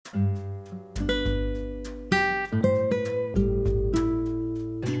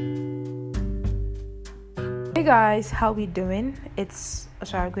Hey guys, how we doing? It's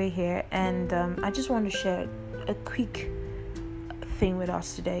Osaragwe here, and I just want to share a quick thing with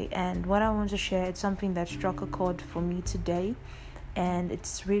us today. And what I want to share is something that struck a chord for me today, and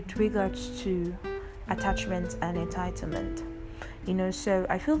it's with regards to attachment and entitlement. So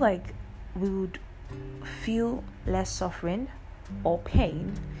I feel like we would feel less suffering or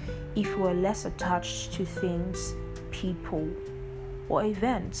pain if we were less attached to things, people, or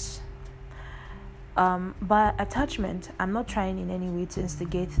events. By attachment, I'm not trying in any way to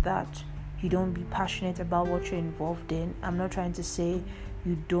instigate that you don't be passionate about what you're involved in. I'm not trying to say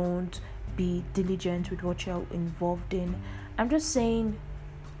you don't be diligent with what you're involved in. I'm just saying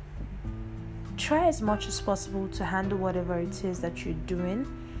try as much as possible to handle whatever it is that you're doing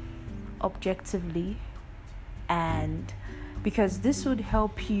objectively, and because this would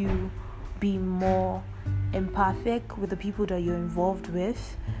help you be more empathic with the people that you're involved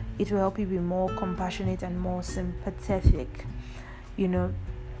with. It will help you be more compassionate and more sympathetic,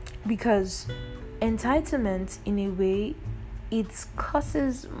 because entitlement, in a way, it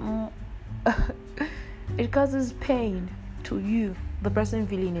causes pain to you, the person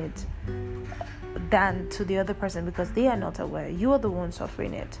feeling it, than to the other person, because they are not aware. You are the one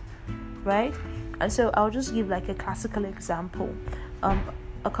suffering it, right? And so I'll just give like a classical example. A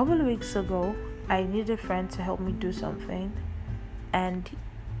couple of weeks ago, I needed a friend to help me do something, and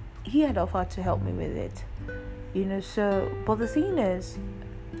he had offered to help me with it, but the thing is,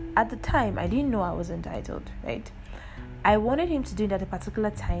 at the time, I didn't know I was entitled, right? I wanted him to do it at a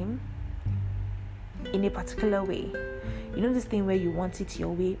particular time, in a particular way. This thing where you want it your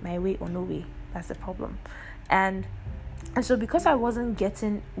way, my way, or no way. That's the problem. And so because I wasn't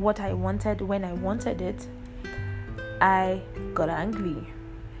getting what I wanted when I wanted it, I got angry.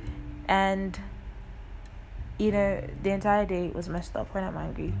 And the entire day was messed up when I'm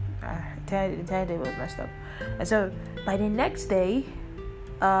angry. The entire day was messed up. And so by the next day,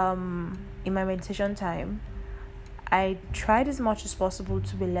 in my meditation time, I tried as much as possible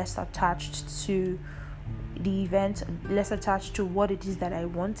to be less attached to the event, less attached to what it is that I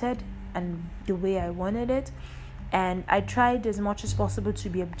wanted and the way I wanted it. And I tried as much as possible to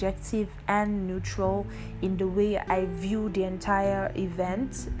be objective and neutral in the way I view the entire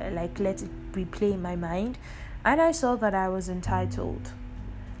event, like let it replay in my mind. And I saw that I was entitled.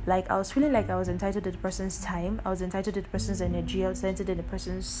 Like, I was feeling like I was entitled to the person's time, I was entitled to the person's energy, I was entitled to the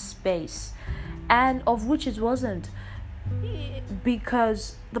person's space. And of which it wasn't.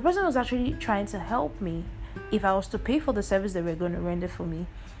 Because the person was actually trying to help me. If I was to pay for the service they were going to render for me,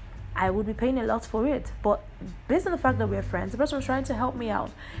 I would be paying a lot for it. But based on the fact that we're friends, the person was trying to help me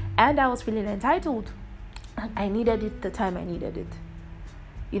out. And I was feeling entitled. I needed it the time I needed it.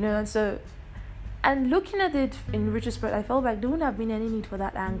 And looking at it in retrospect, I felt like there wouldn't have been any need for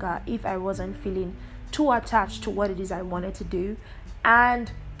that anger if I wasn't feeling too attached to what it is I wanted to do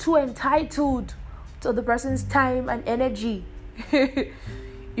and too entitled to the person's time and energy.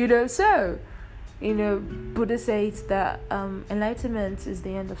 Buddha says that enlightenment is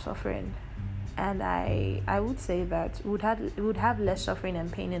the end of suffering. And I would say that it would have less suffering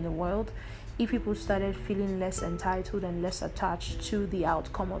and pain in the world if people started feeling less entitled and less attached to the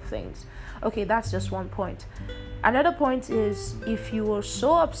outcome of things. Okay, that's just one point. Another point is, if you were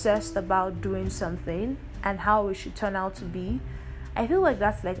so obsessed about doing something and how it should turn out to be, I feel like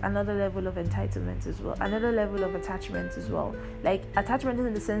that's like another level of entitlement as well, another level of attachment as well. Like, attachment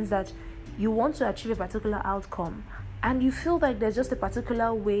in the sense that you want to achieve a particular outcome and you feel like there's just a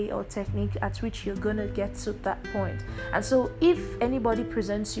particular way or technique at which you're going to get to that point. And so if anybody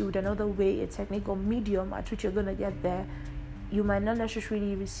presents you with another way, a technique or medium at which you're going to get there, you might not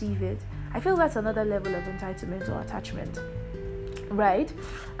necessarily receive it. I feel that's another level of entitlement or attachment, right?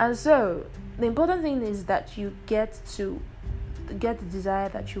 And so the important thing is that you get the desire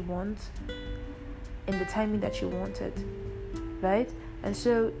that you want in the timing that you want it, right? And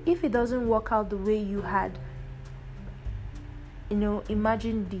so if it doesn't work out the way you had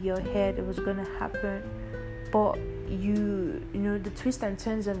imagined in your head it was going to happen, but the twists and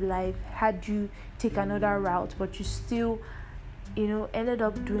turns of life had you take another route, but you still ended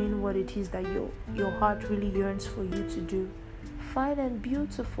up doing what it is that your heart really yearns for you to do, fine and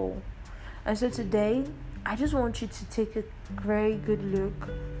beautiful. And so today I just want you to take a very good look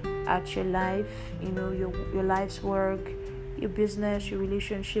at your life, your life's work, your business, your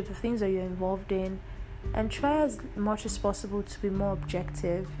relationship, the things that you're involved in, and try as much as possible to be more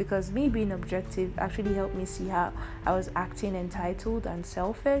objective, because me being objective actually helped me see how I was acting entitled and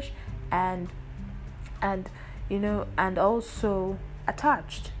selfish and also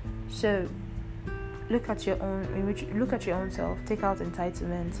attached. So look at your own self, take out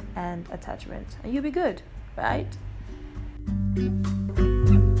entitlement and attachment, and you'll be good. right?